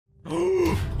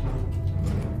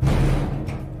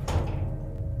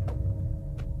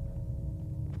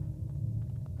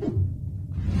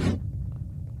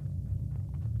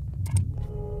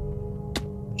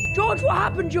George, what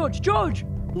happened, George? George!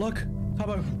 Look,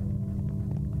 Tubbo.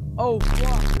 Oh,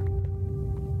 fuck.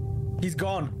 He's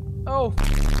gone. Oh,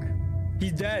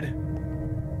 He's dead.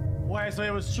 Wait, so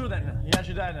it was true then? He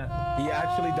actually died then? He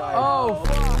actually died. oh,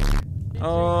 fuck.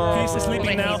 Oh. He's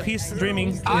sleeping now. He's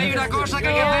dreaming. Hay una cosa que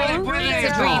yo puede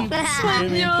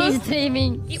He's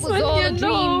dreaming. It was all a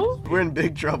dream. We're in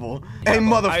big trouble. Hey,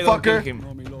 motherfucker.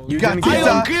 You got didn't kill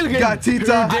him. Tita. Got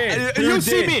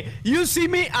Tita. You see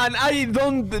me, and I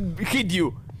don't hit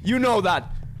you. You know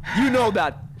that.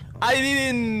 I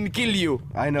didn't kill you.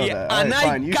 I know that. And Alright,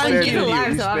 fine. You can't spared me. kill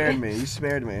You spared me. You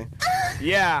spared me.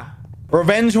 Yeah.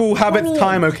 Revenge will have its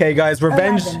time, okay, guys?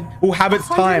 Revenge will have its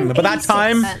time. But that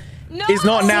time is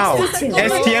not now.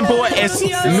 Es tiempo es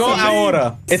no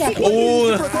ahora. It's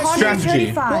all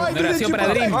strategy.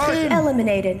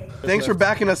 Eliminated. Thanks for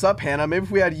backing us up, Hannah. Maybe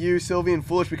if we had you, Sylvie, and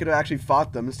Foolish, we could have actually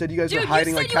fought them. Instead, you guys were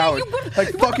hiding like cowards.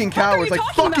 Like fucking cowards. Like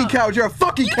fucking cowards. You're a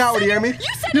fucking coward, you hear me?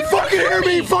 You fucking hear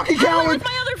me, you fucking coward!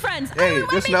 Hey,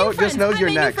 just know you're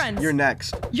next. You're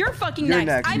next. You're fucking You're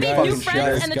next. next. I You made fucking new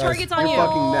friends and the target's on you. You're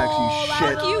fucking next, you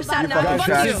shit. Fuck you, You Sapnap. fucking Fuck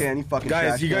trash you. can. You fucking Guys,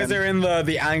 trash you guys can. are in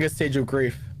the anger stage of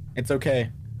grief. It's okay.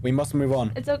 We must move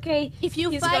on. It's okay. If you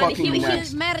He's fight, fucking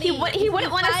next. he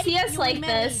wouldn't want to see us like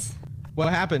this. What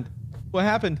happened? What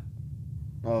happened?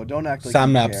 Oh, don't act like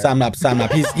Sapnap.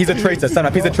 He's a traitor.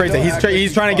 Sapnap, he's a traitor.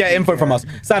 He's trying to get info from us.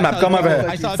 Sapnap, come over here.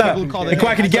 Sapnap,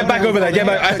 Quackity, get back over there. Get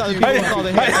back. I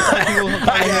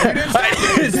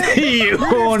didn't see you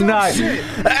all night.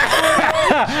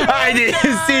 I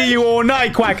didn't see you all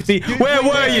night, Quackity. Where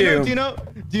were you?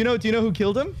 Do you know who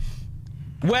killed him?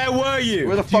 Where were you?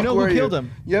 Where the fuck were you?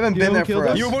 You haven't been there for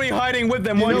us. You were only hiding with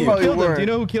them, Do weren't you you?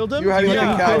 know who killed him? You were hiding with the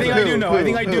I think I do know. I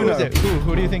think I do know.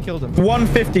 Who do you think killed him?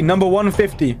 150, number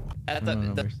 150.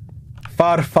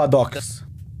 Farfadox.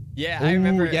 Yeah, I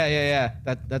remember. Yeah.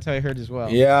 That's how I heard as well.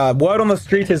 Yeah, word on the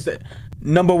street is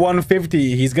number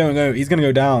 150. He's gonna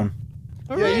go down.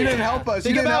 Yeah, you didn't help us.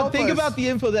 Think about the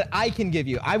info that I can give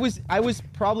you. I was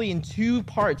probably in 2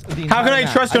 parts of the entire How can I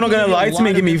trust you're not gonna lie to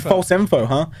me and give me false info,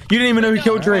 huh? You didn't even know who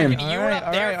killed Dream. You were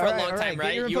up there for a long time,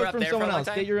 right? You were up there for a long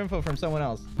time. Get your info from someone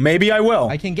else. Maybe I will.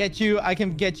 I can get you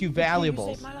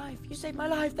valuables. You saved my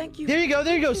life. Thank you. There you go.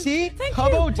 See?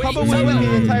 Tubbo was with me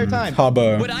the entire time.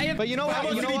 Tubbo. But you know what? How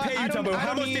much did he pay you, Tubbo?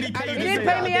 How much did he pay you? He didn't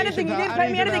pay me anything.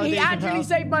 He actually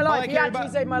saved my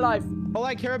life. All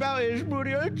I care about is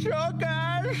booty and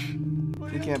chuckers.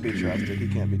 He can't be trusted. He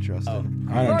can't be trusted.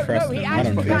 I don't trust him. He I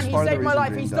don't actually trust can. him. He saved my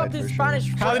life. He stopped his Spanish.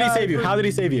 How did he save you? How did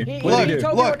he save you? What did he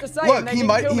do? Look, he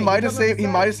might have saved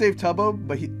Tubbo,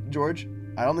 but George,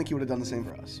 I don't think he would have done the same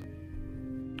for us.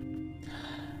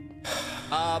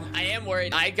 I am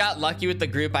worried. I got lucky with the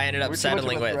group I ended up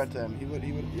settling with.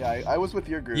 Yeah, I was with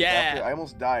your group. Yeah. I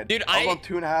almost died. Dude, I was on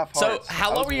 2.5 hearts. So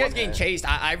how long were you guys getting chased?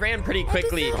 I ran pretty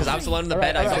quickly because I was alone in the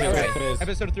bed.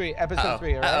 Episode 3.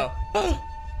 Alright.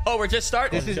 Oh, we're just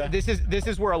starting. This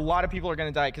is where a lot of people are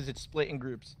gonna die because it's split in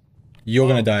groups. You're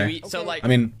gonna die. So like, I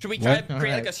mean, should we try to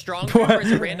create like a strong group or is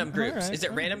it random groups? Is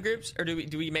it random groups or do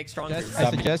we make strong groups?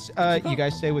 I suggest you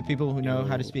guys stay with people who know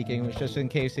how to speak English just in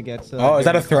case it gets. Oh, is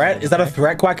that a threat? Is that a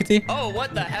threat, Quackity? Oh,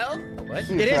 what the hell? What?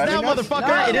 It is now,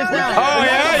 motherfucker. It is now. Oh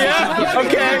yeah.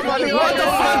 Okay. What the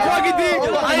fuck, Quackity?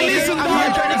 I listened.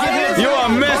 You are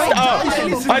messed up.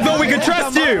 I thought we could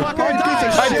trust you.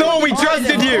 I thought we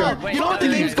trusted you. You know what the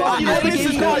game's called? You know what the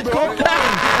game's called?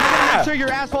 Make sure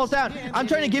your ass falls down. I'm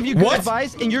trying to give you good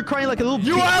advice, and you're crying like a little.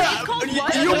 You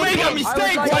make a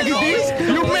mistake,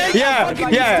 Quackity. You make a fucking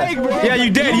mistake, bro. Yeah, you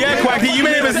did. Yeah, Quackity, you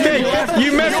made a mistake.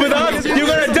 You messed with us. You're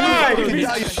gonna die.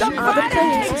 Stop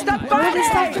fighting! Stop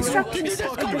fighting!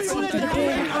 Stop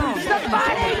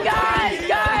fighting, guys!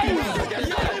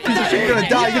 You're gonna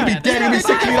die. You're gonna be dead. You're gonna be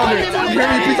 6 feet under. You hear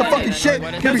me, piece of fucking shit?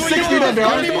 You're gonna be 6 feet under.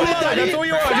 That's all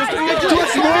you are. Just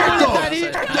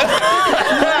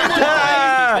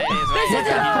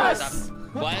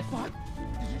What?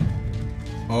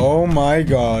 Oh my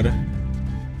god.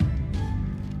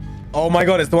 Oh my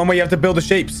god, it's the one where you have to build the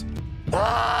shapes.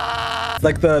 It's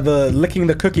like the licking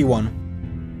the cookie one.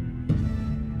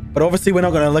 But obviously we're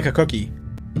not gonna lick a cookie.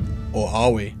 Or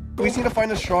are we? We just need to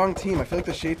find a strong team. I feel like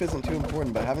the shape isn't too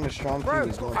important, but having a strong team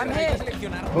is more I'm important. here.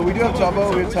 But we do have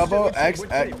Tubbo. We have Tubbo.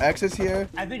 X is here.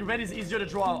 I think red is easier to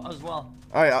draw as well.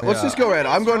 Alright, let's just go red.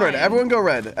 I'm going red. Everyone go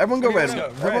red. Everyone go red.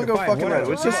 Everyone go fucking red.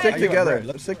 Let's just stick together.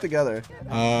 Let's stick together.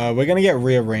 We're gonna get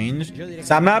rearranged.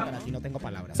 Sapnap,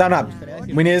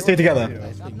 we need to stay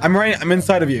together. I'm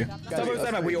inside of you.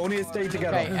 Sapnap, we all need to stay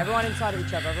together. Okay, everyone inside of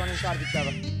each other.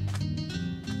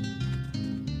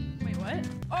 Wait, what?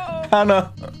 Oh.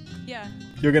 Hannah. Yeah.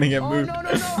 You're gonna get moved. No.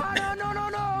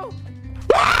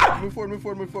 Move forward.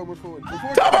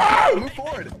 Tubbo! Move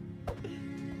forward.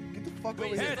 fuck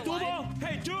over here.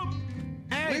 Hey, Tube!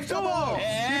 Leave Tubbo!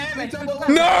 Leave Tubbo!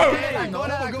 No!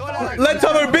 Let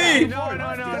Tubbo be! No.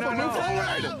 Move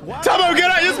forward! Tubbo, get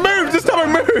out! Just move! Just Tubbo,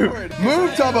 move!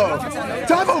 Move, Tubbo!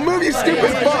 Tubbo, move, you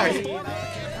stupid fuck!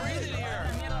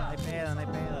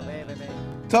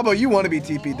 Tubbo, you want to be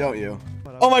TP, don't you?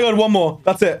 Oh my god, one more.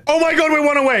 That's it. Oh my god, we're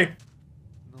one away.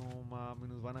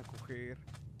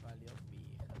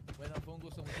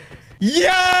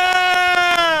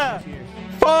 Yeah!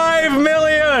 5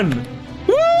 million!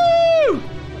 Woo!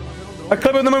 A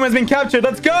clip of the moment has been captured.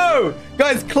 Let's go!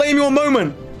 Guys, claim your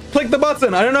moment. Click the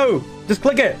button. I don't know. Just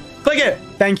click it. Click it.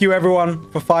 Thank you, everyone,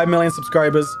 for 5 million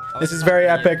subscribers. This is very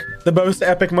epic. The most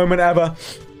epic moment ever.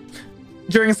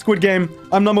 During Squid Game,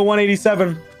 I'm number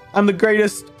 187. I'm the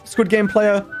greatest Squid Game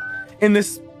player in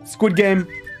this Squid Game.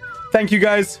 Thank you,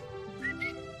 guys.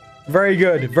 Very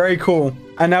good. Very cool.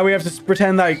 And now we have to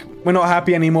pretend like we're not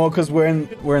happy anymore because we're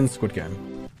in Squid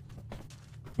Game.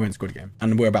 We're in Squid Game.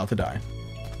 And we're about to die.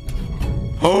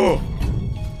 Oh!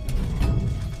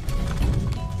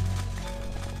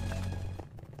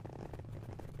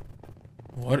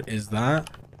 What is that?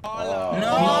 No,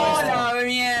 la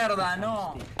mierda,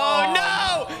 no. Oh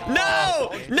no!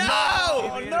 No! No!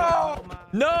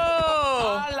 No!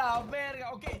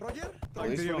 At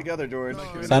least we're together, George.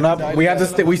 Stand up. We have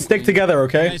to we stick together,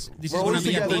 okay? Guys, this is gonna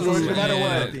be a George, no matter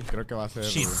what.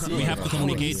 shit. We have to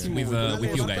communicate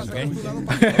with you guys, okay?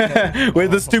 We're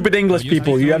the stupid English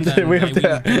people. You have to. We have I will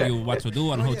tell to. you what to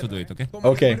do and how to do it, okay?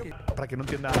 Okay.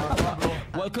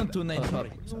 Welcome to Night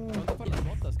Party.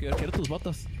 Quiero tus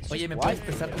botas. Oye, ¿me puedes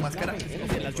pesar tu máscara?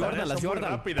 Las Jordan, las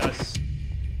Jordan. Rápidas.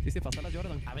 Sí, se pasa las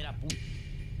Jordan. A ver, apunta.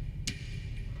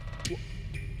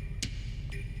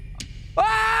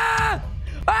 Ah!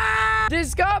 Ah!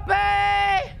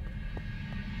 Discope!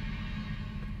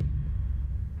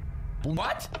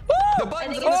 What? Oh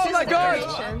my god!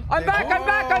 I'm back!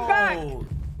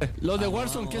 Los de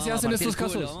Warzone, ¿qué se hace en estos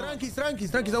casos?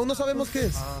 Tranquis, aún no sabemos qué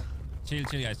es. Chill,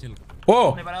 guys, chill.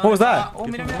 Whoa! What was that?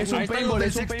 Es un paintball,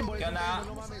 es un paintball.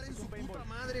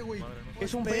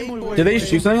 Es un paintball. Did they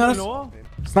shoot something at us?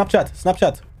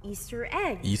 Snapchat. Easter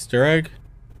egg. Easter egg.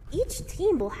 Each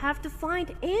team will have to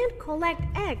find and collect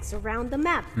eggs around the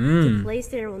map to place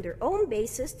them on their own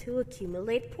bases to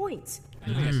accumulate points.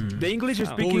 The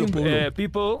English-speaking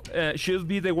people should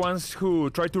be the ones who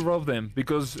try to rob them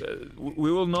because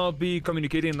we will not be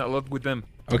communicating a lot with them.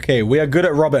 Okay, we are good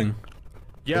at robbing.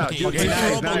 Yeah, Okay,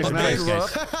 nice,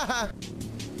 guys.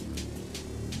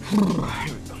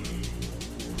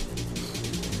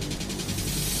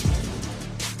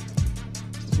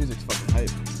 This music's fucking hype.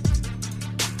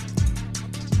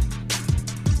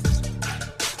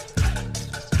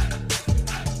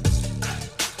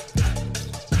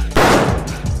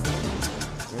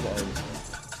 Where are the eggs?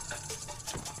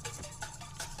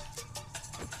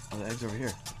 Oh, the eggs over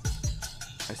here.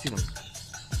 I see them.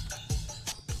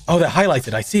 Oh, they're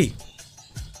highlighted. I see.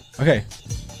 Okay.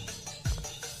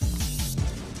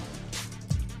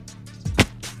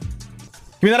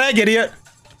 Give me that egg, idiot.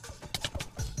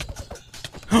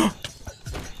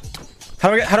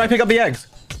 How do I pick up the eggs?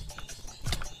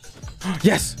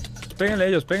 Yes. Péguenle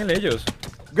ellos.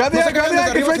 Grab the egg,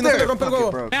 it's right there.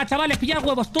 Venga, chavales, pillar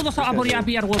huevos. Todos a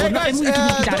pillar huevos. No, es muy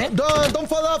difícil quitar, Don't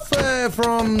fall off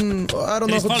from... I don't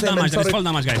know There is fall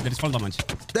damage, guys. There is fall damage.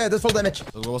 Yeah, there's fall damage.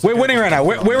 We're winning right now.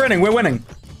 We're winning.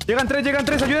 Llegan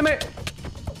tres, ayúdeme.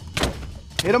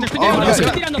 Hit him. Hit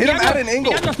him at an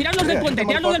angle. Tiradlos del puente,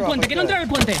 que no entren al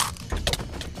puente.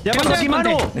 Ya pasó así,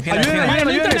 mano.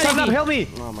 Ayúdenme, Sapnap, help me.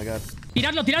 Oh my god.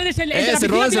 Tiradlo desde el de la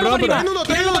piscina, tiradlo para arriba.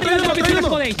 Tiradlo para arriba, si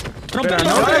podéis. Romperlo.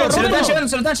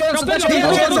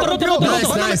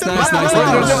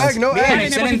 No egg.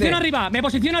 Me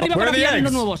posiciono arriba para pillar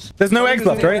los nuevos. There's no eggs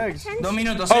left, right? 2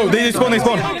 minutos. Oh, they spawn.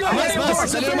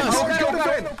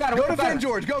 Go defend,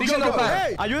 George. Go.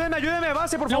 Ayúdenme,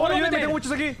 base, por favor, ayúdenme, tengo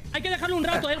muchos aquí. Hay que dejarlo un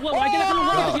rato, el huevo. Hay que dejarlo un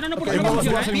rato, si no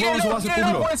funciona.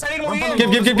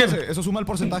 Give. Eso suma el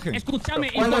porcentaje.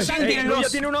 Escúchame, contamos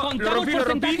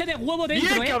porcentaje de huevo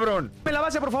dentro, cabrón. Dame la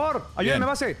base, por favor. Ayúdenme,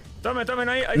 base. Tome,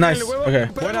 ahí. Nice. El huevo. Okay.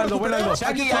 Buen Aldo.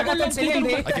 Aquí está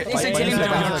excelente. Es excelente.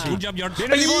 Good job, George.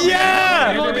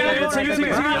 Yeah!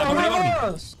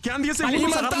 Quedan 10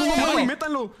 segundos, agarren un huevo y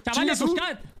métanlo. Chavales,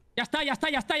 buscad. Ya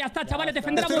está, chavales,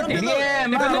 defender a muerte. Bien,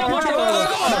 Defender a muerte.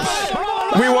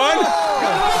 We won?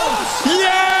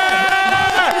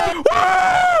 Yeah!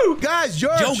 Woo! Guys,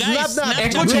 George,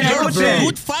 Snapchat. Snapchat.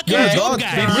 Good fucking job,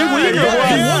 guys. You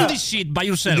won this shit by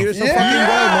yourself. You're so fucking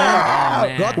well,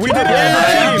 man. We did it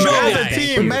as a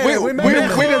team.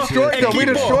 We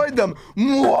destroyed them.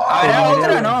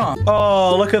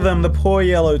 Oh, look at them, the poor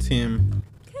yellow team.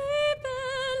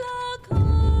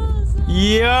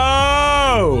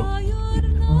 Yo!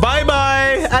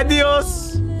 Bye-bye.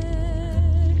 Adios.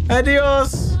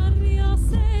 Adios.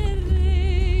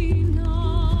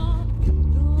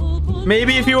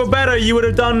 Maybe if you were better, you would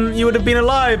have been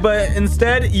alive, but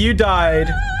instead, you died.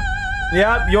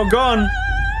 Yep, you're gone.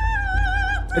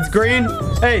 It's green.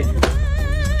 Hey,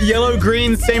 yellow,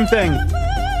 green, same thing.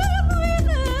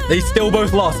 They still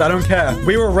both lost. I don't care.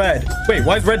 We were red. Wait,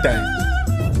 why is red dying?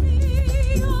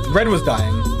 Red was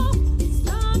dying.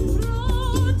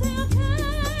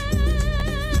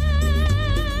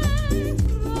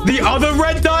 The other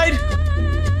red died?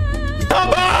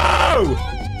 Tubbo!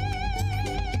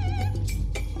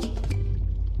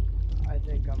 I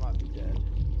think I might be dead.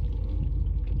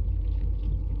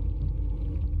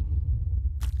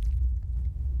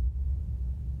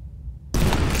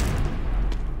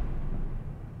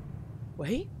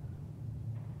 Wait.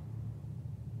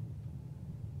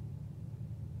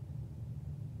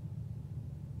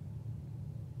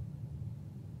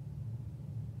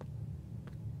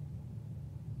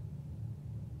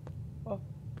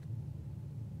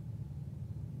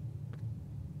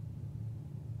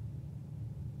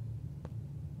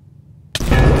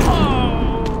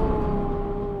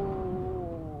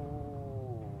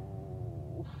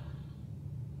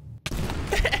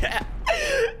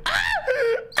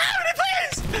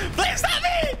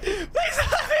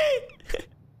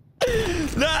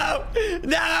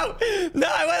 No,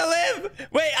 I want to live.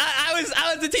 Wait, I was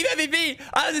the team MVP.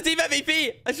 I was the team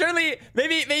MVP. Surely,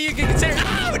 maybe you can consider.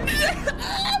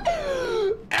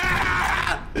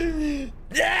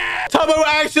 Tubbo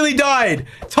actually died.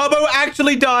 Tubbo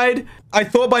actually died. I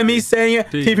thought by me saying it,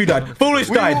 Tifu died. Foolish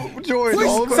died.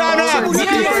 Sapnap.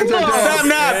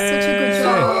 Sapnap.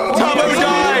 Tubbo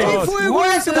died.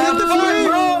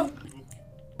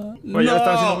 Oye, ya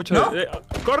está haciendo mucho.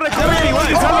 ¡Corre, corre!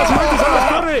 ¡Igual! ¡Salva,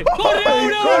 corre! ¡Corre,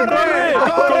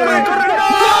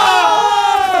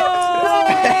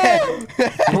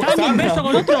 ¡Dame un beso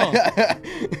con otro!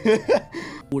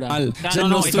 You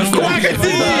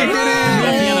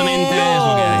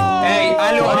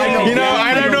know,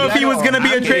 I don't know if he was gonna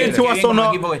be a traitor to us or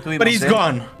not, but he's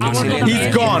gone.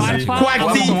 He's gone.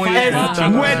 Quaxi es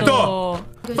muerto.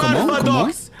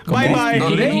 Farfadox. Bye-bye.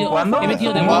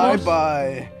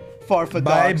 Bye-bye. Farfadox.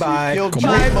 Bye-bye. You killed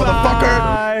Dream, motherfucker.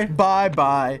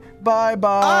 Bye-bye.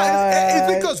 Bye-bye. It's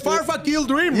because Farfa killed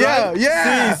Dream, right?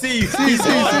 Yeah. See. He's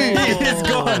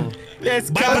gone. Yes,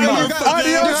 karma.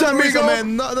 Adios, amigo.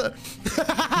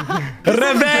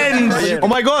 Revenge. Oh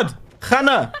my God.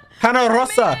 Hannah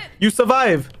Rosa, you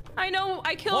survive. I know,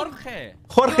 I killed Jorge,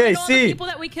 all the people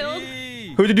that we killed.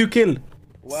 Who did you kill?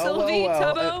 Sylvie,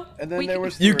 Tubbo. And then there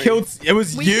was you killed. It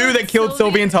was you that killed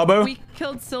Sylvie and Tubbo. We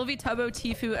killed Sylvie, Tubbo,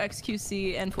 Tifu,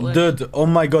 XQC, and Foolish. Dude, oh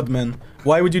my God, man.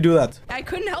 Why would you do that? I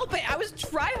couldn't help it. I was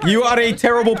trying. You are a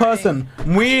terrible person.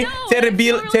 Muy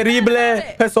terrible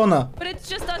persona. But it's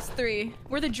just us three.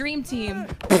 We're the dream team.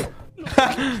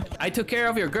 I took care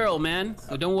of your girl, man.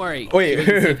 So don't worry. Wait,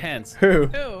 who?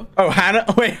 Oh, Hannah.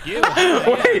 Wait.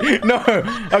 Wait, no.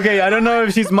 Okay, I don't know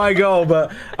if she's my girl,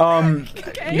 but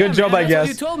good job, I guess. That's what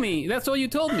you told me. That's what you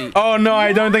told me. Oh no,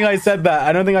 I don't think I said that.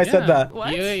 I don't think I said that.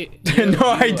 What?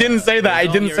 No, I didn't say that. I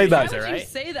didn't say that. Why would you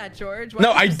say that, George?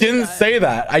 No, I didn't say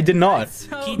that. I did not.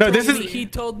 No, this is. He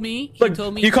told me. Look,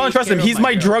 you can't trust him. He's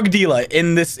my drug dealer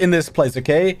in this place.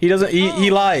 Okay, he doesn't. He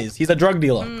lies. He's a drug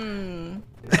dealer.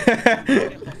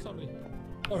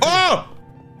 Oh!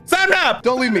 Sapnap!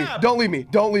 Don't leave me. Don't leave me.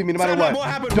 Don't leave me no matter what.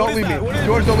 Don't leave me.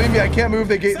 George, don't leave me. I can't move.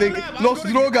 They Los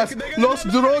drogas. Los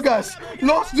drogas.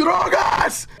 Los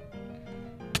drogas!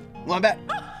 Well, I'm back.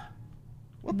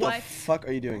 What the fuck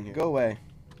are you doing here? Go away.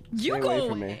 You Stay go away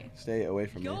from away. me. Stay away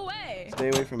from me. Go away. Stay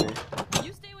away from me.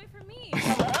 You stay away from me.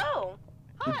 Hello.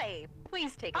 Hi.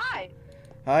 Please take a seat.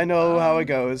 I know how it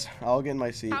goes. I'll get in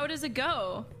my seat. How does it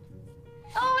go?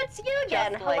 Oh, it's you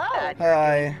again. Hello.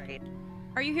 Hi.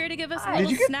 Are you here to give us a Did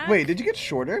little you get? snack? Wait, did you get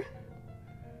shorter?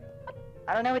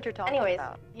 I don't know what you're talking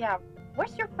about. Yeah.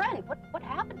 Where's your friend? What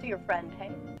happened to your friend?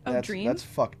 Hey. That's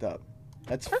fucked up.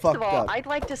 That's First fucked of all, up. I'd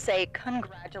like to say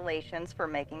congratulations for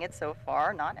making it so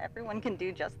far. Not everyone can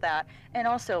do just that. And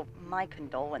also, my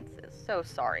condolences. So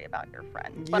sorry about your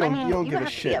friend. But I mean, you don't you give a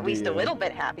have to shit, be at do least a you? little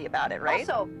bit happy about it, right?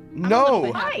 Also, I'm a little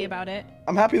bit No. happy about it.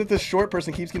 I'm happy that this short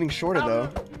person keeps getting shorter though.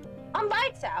 On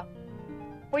Lights Out,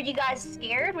 were you guys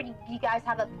scared? Were you guys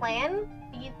have a plan?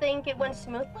 Do you think it went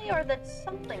smoothly, or that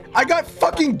something happened? I got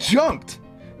fucking jumped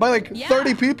by like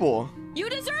 30 people. You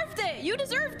deserved it. You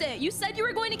deserved it. You said you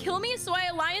were going to kill me, so I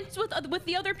allianced with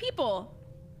the other people.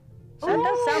 So it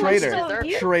does sound Traitor. like you deserve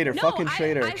it. Traitor. No, Fucking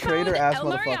traitor. I Traitor found ass El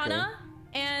motherfucker. Mariana,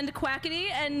 and and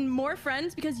Quackity and more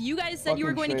friends because you guys said you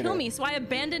were going to kill me, so I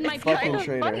abandoned my people. It's kind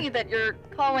of funny that you're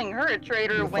calling her a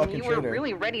traitor when you were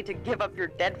really ready to give up your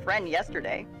dead friend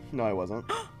yesterday. No, I wasn't.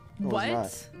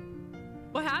 What?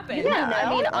 What happened? Yeah, I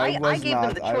mean, I gave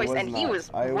him the choice, and he was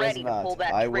ready to pull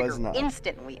that trigger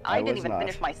instantly. I didn't even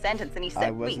finish my sentence, and he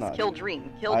said, please, kill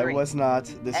Dream, kill Dream. I was not.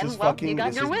 This is fucking,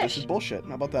 this is bullshit.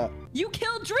 How about that? You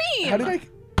killed Dream! How did I?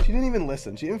 She didn't even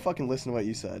listen. She didn't fucking listen to what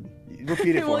you said.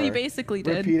 Repeat it for her. Well, you basically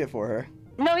did. Repeat it for her.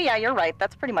 No, yeah, you're right.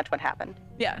 That's pretty much what happened.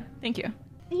 Yeah, thank you.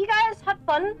 Do you guys have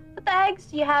fun with the eggs?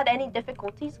 You had any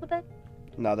difficulties with it?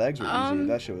 No, the eggs were easy.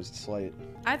 That shit was slight.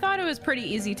 I thought it was pretty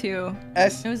easy too.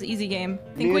 It was an easy game.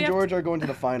 Me and George are going to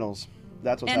the finals.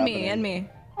 That's what's happening. And me.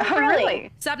 Oh,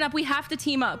 really? Sapnap, we have to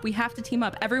team up. We have to team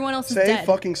up. Everyone else is dead. Say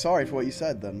fucking sorry for what you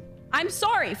said then. I'm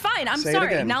sorry. Fine, I'm Say sorry.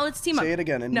 It again. Now let's team up. Say it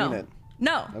again and mean it.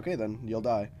 No. Okay, then you'll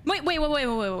die. Wait.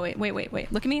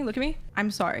 Look at me. I'm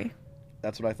sorry.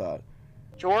 That's what I thought.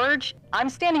 George, I'm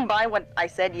standing by what I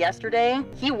said yesterday.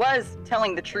 He was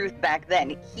telling the truth back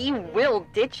then. He will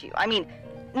ditch you. I mean,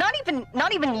 not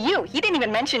even you. He didn't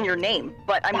even mention your name.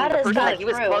 But I mean, the person that he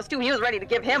was supposed to, he was ready to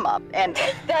give him up. And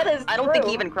I don't think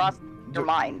he even crossed your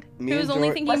mind. He was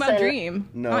only thinking about Dream,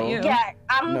 not you. Yeah,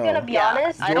 I'm gonna be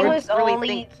honest. I don't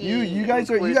really think you guys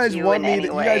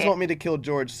want me to kill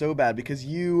George so bad because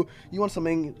you want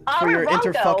something for your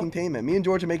inter-fucking-tainment. Me and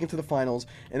George are making it to the finals,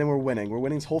 and then we're winning. We're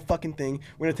winning this whole fucking thing.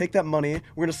 We're gonna take that money.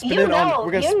 We're gonna spend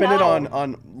it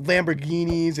on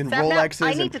Lamborghinis and Rolexes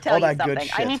and all that good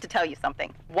shit. I need to tell you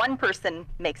something. One person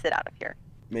makes it out of here.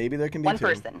 Maybe there can be one two.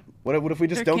 person. What if we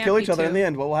just don't kill each other in the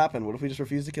end? What will happen? What if we just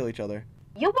refuse to kill each other?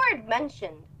 You weren't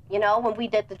mentioned, you know, when we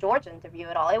did the George interview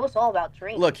at all. It was all about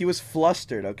Dream. Look, he was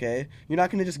flustered, okay? You're not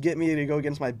gonna just get me to go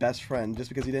against my best friend just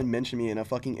because he didn't mention me in a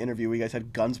fucking interview where you guys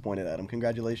had guns pointed at him.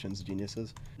 Congratulations,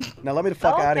 geniuses. Now let me the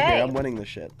fuck out of here. I'm winning this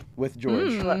shit with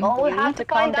George. Well, we have to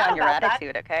calm down your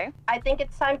attitude, okay? I think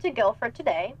it's time to go for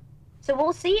today. So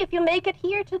we'll see if you make it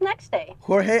here to the next day.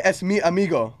 Jorge es mi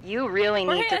amigo. You really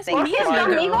need to think Jorge es mi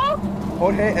amigo?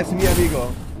 Jorge es mi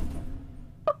amigo.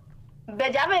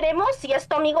 Ya veremos si es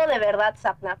tu amigo de verdad,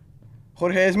 Sapnap.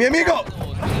 Jorge es mi amigo.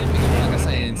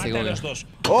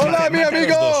 Hola, mi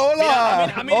amigo.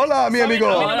 Hola. Hola, mi amigo.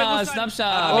 Hola,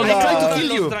 Snapchat. Hola. I tried to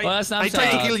kill you. Hola, Snapchat. I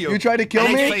tried to kill you. You tried to kill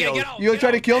me? You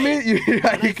tried to kill me? You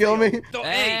tried to kill me?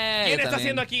 ¿Quién está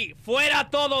haciendo aquí? ¡Fuera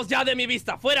todos ya de mi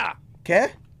vista! ¡Fuera! ¿Qué?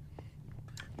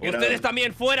 Ustedes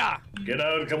también fuera. Get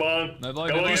out, come on. Me voy,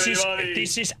 Come on, me voy.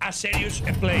 this is a serious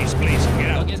place, please. Get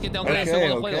out. Es que tengo que hacer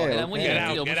todo el juego. Era muy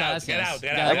divertido. Muchas gracias.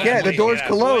 I can't. The door's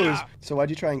closed. So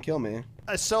why'd you try and kill me?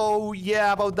 So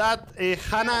yeah, about that,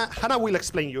 Hannah will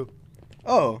explain you.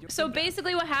 Oh. So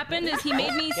basically what happened is he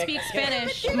made me speak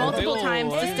Spanish multiple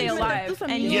times to stay alive,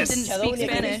 and you didn't speak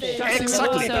Spanish.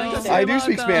 Exactly. So I do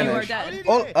speak Spanish.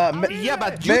 Oh, yeah,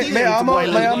 but you didn't. Me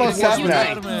amo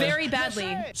Sapnap. Very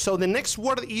badly. So the next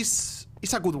word is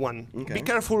a good one. Okay. Be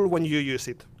careful when you use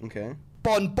it. Okay.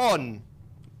 Pon pon.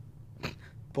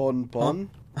 Pon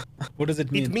pon? What does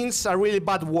it mean? It means a really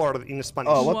bad word in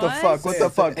Spanish. Oh, what the fuck? What the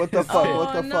fuck? What the fuck?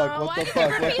 What the fuck? What the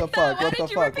fuck? What the fuck? What the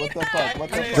fuck? What the fuck? What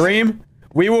the fuck? Dream,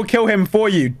 we will kill him for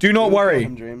you. Do not worry.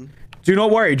 Do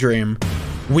not worry, Dream.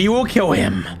 We will kill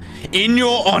him. In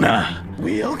your honor.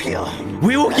 We'll kill him.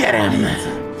 We will get him.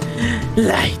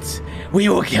 Light. We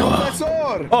will kill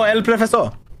him. Oh, el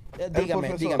profesor.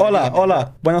 Dígame. Hola,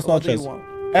 hola. Buenas noches.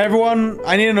 Everyone,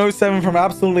 I need an 07 from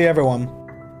absolutely everyone.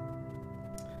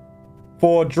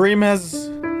 For Dream has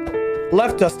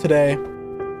left us today.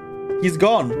 He's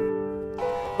gone.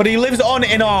 But he lives on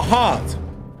in our heart.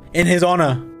 In his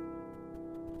honor.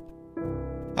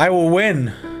 I will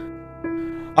win.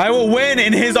 I will win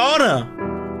in his honor.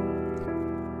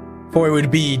 For it would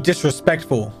be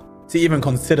disrespectful to even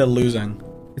consider losing.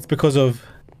 It's because of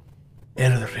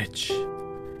Elrich.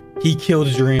 He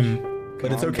killed Dream.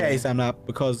 But it's okay, Sapnap,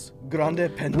 because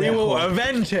we will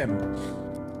avenge him.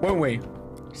 Won't we?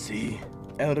 Sí.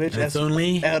 Elrich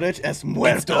es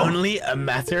muerto. It's only a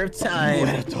matter of time.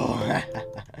 Muerto.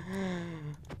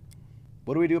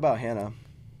 What do we do about Hannah?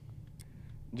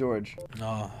 George.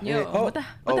 Yo, what the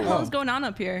hell is going on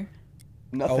up here?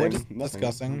 Nothing. We're just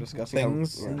discussing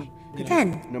things.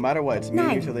 No matter what, it's me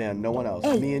and you till the end. No one else.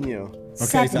 Me and you.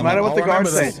 Okay, no matter what the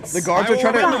guards say. The guards are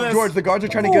trying to George. The guards are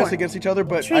trying to get us against each other,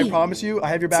 but I promise you, I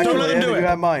have your back till the end, and you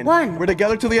have mine. We're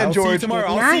together till the end, George. I'll see you tomorrow.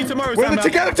 I'll see you tomorrow. We're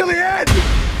together till the end.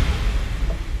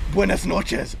 Buenas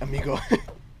noches, amigo.